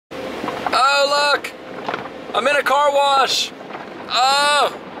I'm in a car wash!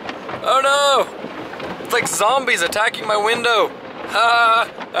 Oh! Oh no! It's like zombies attacking my window!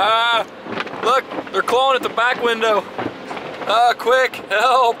 Look! They're clawing at the back window! Quick!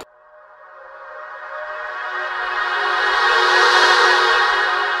 Help!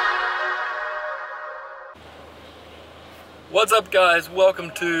 What's up, guys?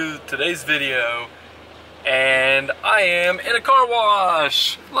 Welcome to today's video. And I am in a car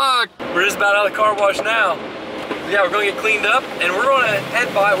wash! Look! We're just about out of the car wash now. Yeah, we're gonna get cleaned up and we're gonna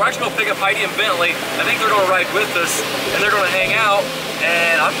head by. We're actually gonna pick up Heidi and Bentley. I think they're gonna ride with us and they're gonna hang out.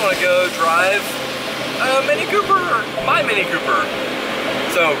 And I'm gonna go drive a Mini Cooper, my Mini Cooper.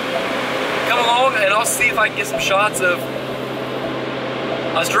 So come along and I'll see if I can get some shots of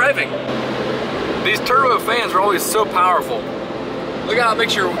us driving. These turbo fans are always so powerful. Look how it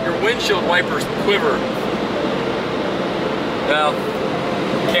makes your windshield wipers quiver. Now,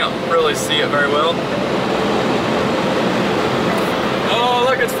 can't really see it very well. Oh,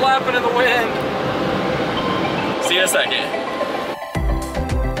 look, it's flapping in the wind. See you in a second.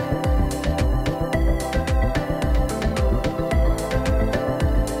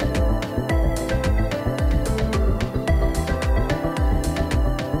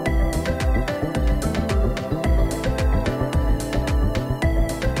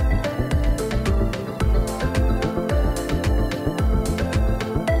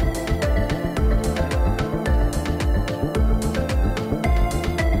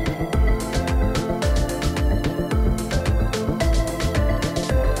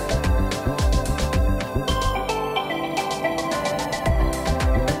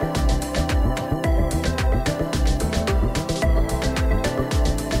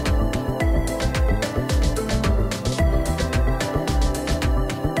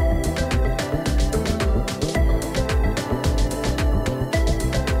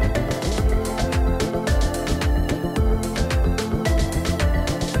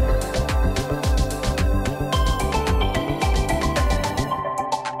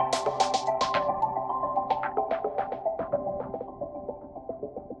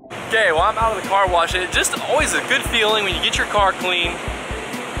 Okay, well, I'm out of the car wash. It's just always a good feeling when you get your car clean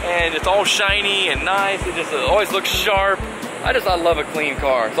and it's all shiny and nice. It just always looks sharp. I love a clean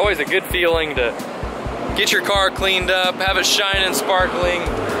car. It's always a good feeling to get your car cleaned up, have it shining, sparkling.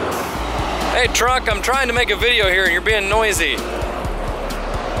 Hey truck, I'm trying to make a video here and you're being noisy.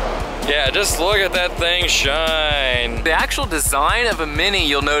 Yeah, just look at that thing shine. The actual design of a Mini,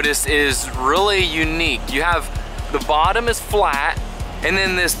 you'll notice, is really unique. You have, the bottom is flat, and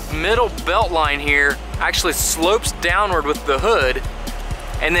then this middle belt line here actually slopes downward with the hood.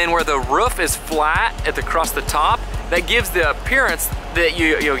 And then where the roof is flat across the top, that gives the appearance that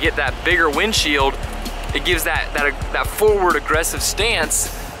you'll get that bigger windshield. It gives that forward aggressive stance,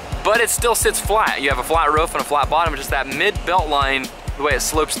 but it still sits flat. You have a flat roof and a flat bottom, just that mid belt line, the way it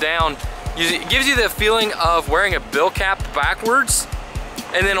slopes down, it gives you the feeling of wearing a bill cap backwards.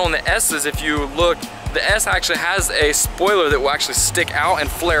 And then on the S's, if you look, the S actually has a spoiler that will actually stick out and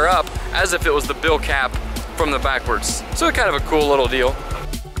flare up as if it was the bill cap from the backwards. So it's kind of a cool little deal.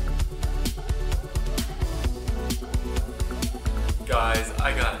 Guys,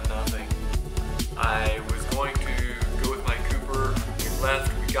 I got nothing. I was going to go with my Cooper. We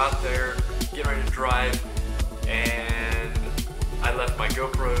left, we got there, getting ready to drive, and I left my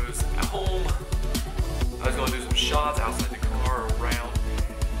GoPros at home. I was gonna do some shots outside the car, around.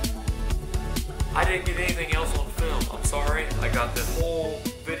 I didn't get anything else on film. I'm sorry. I got this whole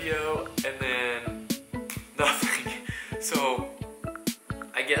video and then nothing. So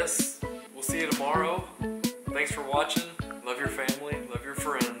I guess we'll see you tomorrow. Thanks for watching. Love your family, love your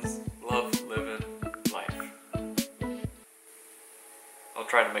friends, love living life. I'll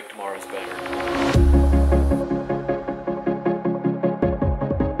try to make tomorrow's better.